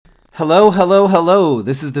Hello, hello, hello.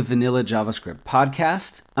 This is the Vanilla JavaScript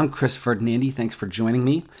podcast. I'm Chris Ferdinandi. Thanks for joining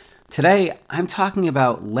me. Today, I'm talking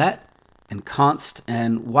about let and const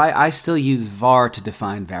and why I still use var to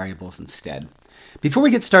define variables instead. Before we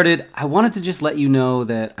get started, I wanted to just let you know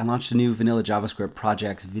that I launched a new Vanilla JavaScript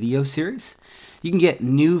projects video series. You can get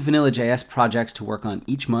new Vanilla.js projects to work on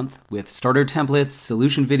each month with starter templates,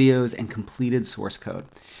 solution videos, and completed source code.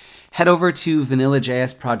 Head over to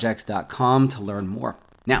vanillajsprojects.com to learn more.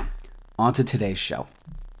 Now, on to today's show.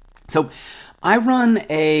 So I run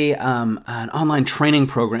an online training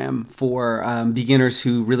program for beginners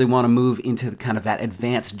who really want to move into kind of that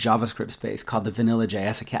advanced JavaScript space called the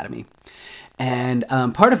Vanilla.js Academy. And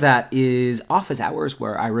part of that is office hours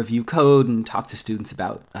where I review code and talk to students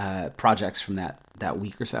about projects from that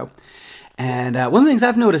week or so. And one of the things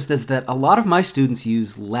I've noticed is that a lot of my students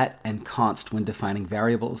use let and const when defining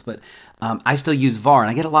variables, but I still use var,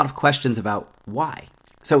 and I get a lot of questions about why.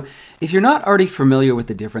 So if you're not already familiar with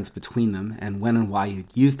the difference between them and when and why you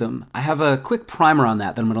use them, I have a quick primer on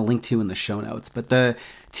that I'm going to link to in the show notes. But the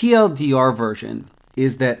TLDR version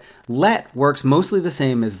is that let works mostly the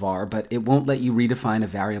same as var, but it won't let you redefine a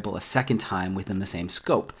variable a second time within the same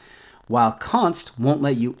scope, while const won't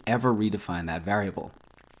let you ever redefine that variable.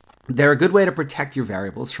 They're a good way to protect your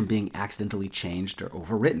variables from being accidentally changed or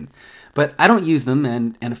overwritten. But I don't use them,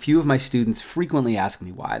 and a few of my students frequently ask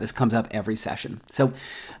me why. This comes up every session. So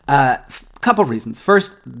a couple reasons.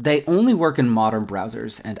 First, they only work in modern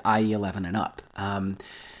browsers and IE 11 and up. And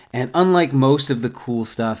unlike most of the cool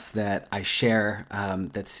stuff that I share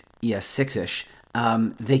that's ES6-ish,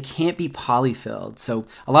 they can't be polyfilled. So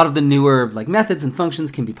a lot of the newer methods and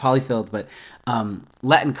functions can be polyfilled, but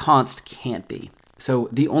let and const can't be. So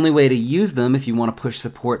the only way to use them, if you want to push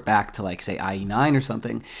support back to say IE9 or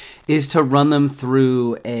something, is to run them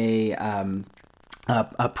through a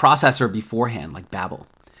processor beforehand, like Babel.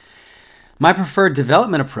 My preferred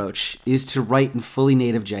development approach is to write in fully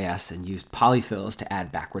native JS and use polyfills to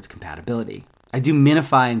add backwards compatibility. I do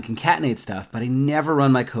minify and concatenate stuff, but I never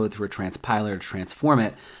run my code through a transpiler to transform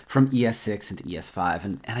it from ES6 into ES5,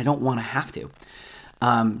 and I don't want to have to.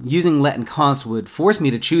 Using let and const would force me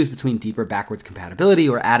to choose between deeper backwards compatibility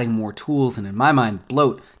or adding more tools and, in my mind,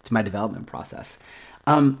 bloat to my development process.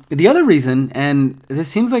 The other reason, and this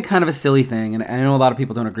seems like kind of a silly thing, and I know a lot of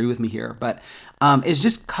people don't agree with me here, but is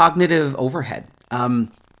just cognitive overhead. When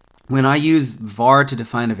I use var to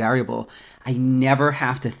define a variable, I never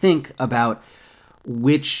have to think about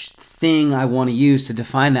which thing I want to use to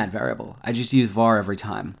define that variable. I just use var every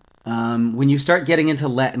time. When you start getting into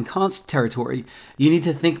let and const territory, you need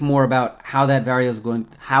to think more about how that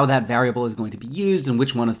variable is going to be used and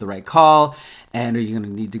which one is the right call, and are you going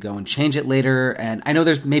to need to go and change it later? And I know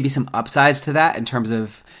there's maybe some upsides to that in terms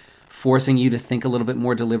of forcing you to think a little bit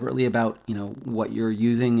more deliberately about what you're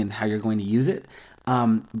using and how you're going to use it.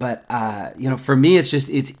 But for me,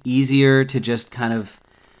 it's easier to just kind of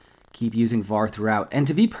keep using var throughout. And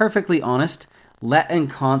to be perfectly honest, let and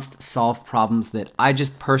const solve problems that I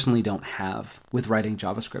just personally don't have with writing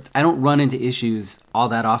JavaScript. I don't run into issues all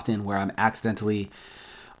that often where I'm accidentally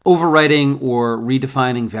overwriting or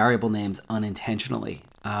redefining variable names unintentionally.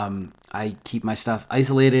 I keep my stuff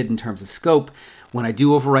isolated in terms of scope. When I do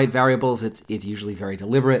overwrite variables, it's usually very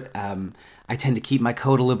deliberate. I tend to keep my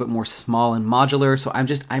code a little bit more small and modular, so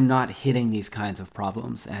I'm not hitting these kinds of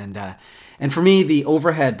problems. And for me, the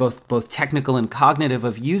overhead, both technical and cognitive,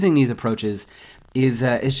 of using these approaches is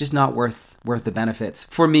just not worth the benefits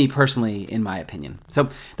for me personally, in my opinion. So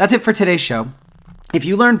that's it for today's show. If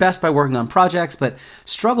you learn best by working on projects, but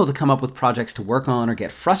struggle to come up with projects to work on or get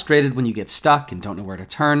frustrated when you get stuck and don't know where to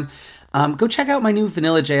turn, go check out my new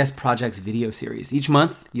Vanilla.js projects video series. Each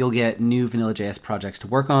month, you'll get new Vanilla.js projects to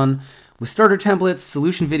work on with starter templates,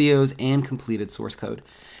 solution videos, and completed source code.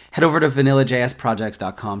 Head over to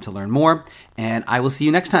vanillajsprojects.com to learn more, and I will see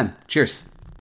you next time. Cheers.